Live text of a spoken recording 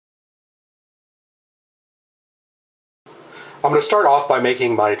I'm going to start off by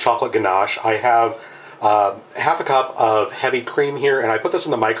making my chocolate ganache. I have half a cup of heavy cream here, and I put this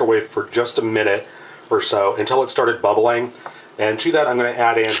in the microwave for just a minute or so until it started bubbling. And to that, I'm going to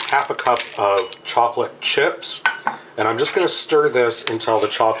add in half a cup of chocolate chips, and I'm just going to stir this until the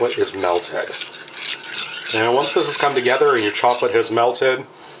chocolate is melted. And once this has come together and your chocolate has melted,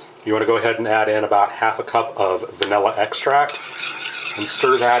 you want to go ahead and add in about half a cup of vanilla extract and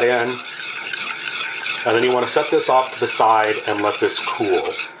stir that in. And then you want to set this off to the side and let this cool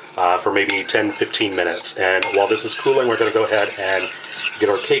for maybe 10-15 minutes. And while this is cooling, we're going to go ahead and get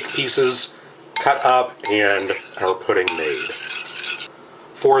our cake pieces cut up and our pudding made.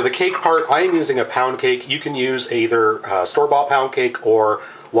 For the cake part, I am using a pound cake. You can use either store-bought pound cake or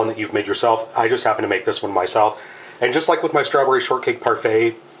one that you've made yourself. I just happen to make this one myself. And just like with my strawberry shortcake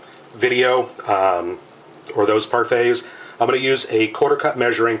parfait video, or those parfaits, I'm going to use a quarter-cup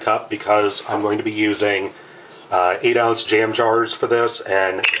measuring cup because I'm going to be using 8-ounce jam jars for this,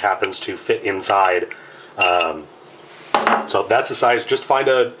 and it happens to fit inside. So that's the size. Just find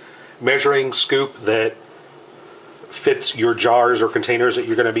a measuring scoop that fits your jars or containers that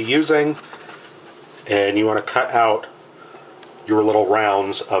you're going to be using, and you want to cut out your little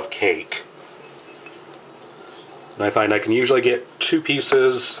rounds of cake. And I find I can usually get 2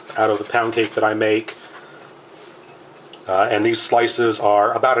 pieces out of the pound cake that I make. And these slices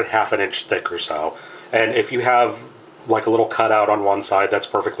are about a ½ inch thick or so. And if you have like a little cutout on one side, that's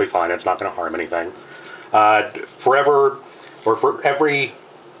perfectly fine. It's not going to harm anything. For every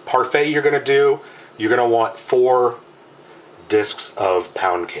parfait you're going to do, you're going to want 4 discs of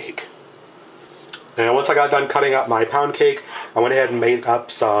pound cake. And once I got done cutting up my pound cake, I went ahead and made up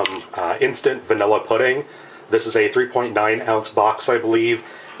some instant vanilla pudding. This is a 3.9 ounce box, I believe,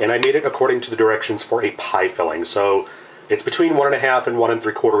 and I made it according to the directions for a pie filling. So it's between 1½ and 1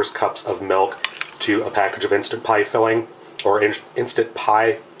 3/4 cups of milk to a package of instant pie filling, or instant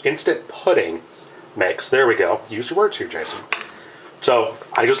pudding mix. There we go. Use your words here, Jason. So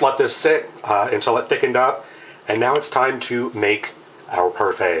I just let this sit until it thickened up, and now it's time to make our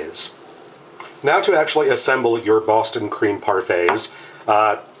parfaits. Now to actually assemble your Boston cream parfaits.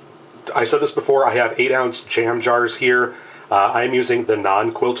 I said this before, I have 8-ounce jam jars here. I'm using the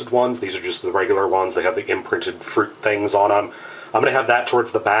non-quilted ones. These are just the regular ones. They have the imprinted fruit things on them. I'm going to have that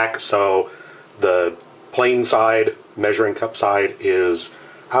towards the back, so the plain side, measuring cup side, is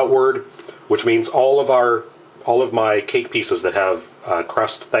outward, which means all of my cake pieces that have a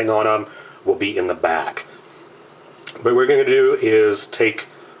crust thing on them will be in the back. But what we're going to do is take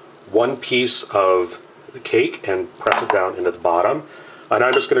 1 piece of the cake and press it down into the bottom. And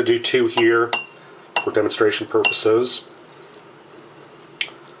I'm just going to do 2 here for demonstration purposes,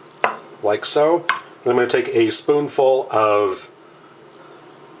 like so. And I'm going to take a spoonful of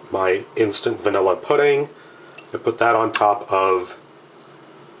my instant vanilla pudding and put that on top of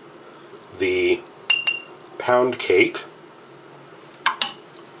the pound cake.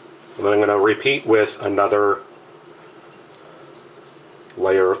 And then I'm going to repeat with another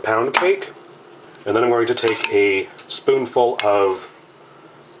layer of pound cake. And then I'm going to take a spoonful of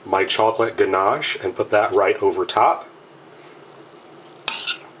my chocolate ganache and put that right over top.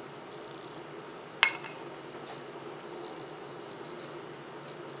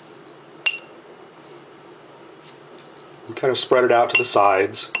 And kind of spread it out to the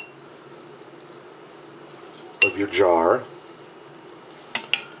sides of your jar.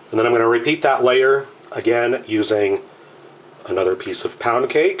 And then I'm going to repeat that layer again using another piece of pound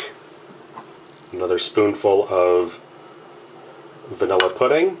cake, another spoonful of vanilla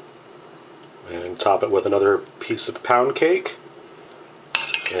pudding, and top it with another piece of pound cake,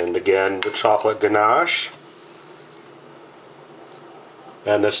 and again the chocolate ganache.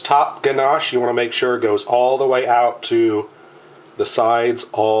 And this top ganache, you want to make sure goes all the way out to the sides,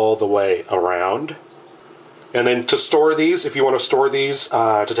 all the way around. And then to store these, if you want to store these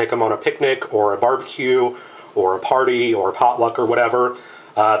to take them on a picnic or a barbecue or a party or a potluck or whatever,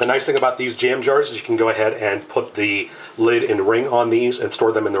 the nice thing about these jam jars is you can go ahead and put the lid and ring on these and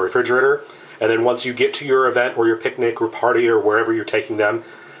store them in the refrigerator. And then once you get to your event or your picnic or party or wherever you're taking them,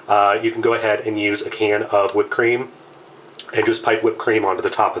 you can go ahead and use a can of whipped cream and just pipe whipped cream onto the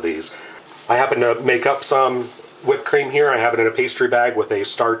top of these. I happen to make up some whipped cream here. I have it in a pastry bag with a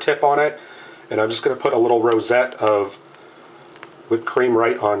star tip on it. And I'm just going to put a little rosette of whipped cream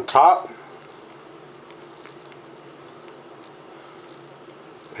right on top.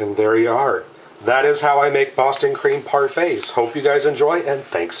 And there you are. That is how I make Boston cream parfaits. Hope you guys enjoy, and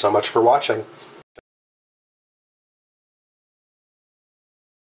thanks so much for watching.